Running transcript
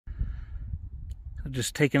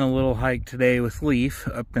Just taking a little hike today with Leaf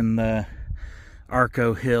up in the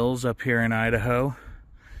Arco hills up here in Idaho.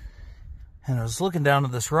 And I was looking down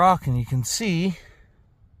at this rock and you can see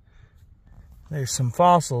there's some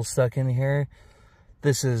fossils stuck in here.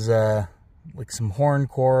 This is like some horn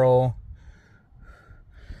coral.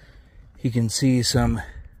 You can see some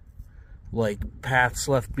like paths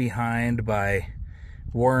left behind by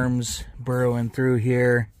worms burrowing through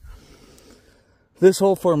here. This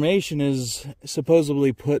whole formation is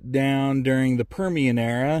supposedly put down during the Permian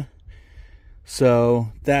era. So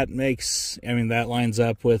that makes, that lines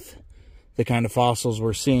up with the kind of fossils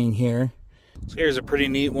we're seeing here. So here's a pretty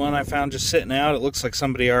neat one I found just sitting out. It looks like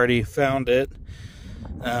somebody already found it.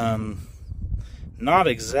 Not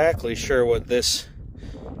exactly sure what this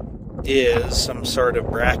is. Some sort of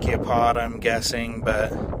brachiopod, I'm guessing,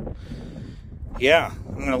 but yeah,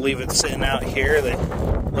 I'm going to leave it sitting out here. They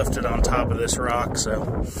left it on top of this rock, so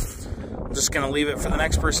I'm just going to leave it for the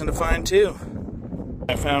next person to find too.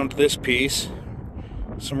 I found this piece.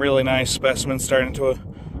 Some really nice specimens starting to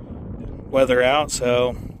weather out,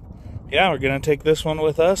 so yeah, we're going to take this one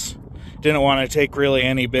with us. Didn't want to take really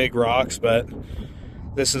any big rocks, but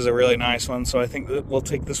this is a really nice one, so I think that we'll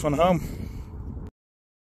take this one home.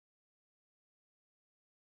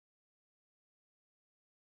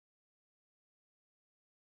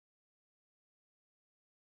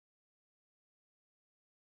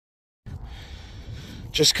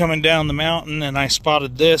 Just coming down the mountain and I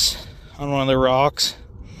spotted this on one of the rocks.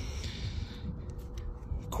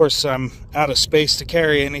 Of course, I'm out of space to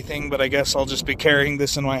carry anything, but I guess I'll just be carrying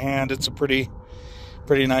this in my hand. It's a pretty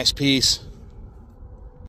nice piece.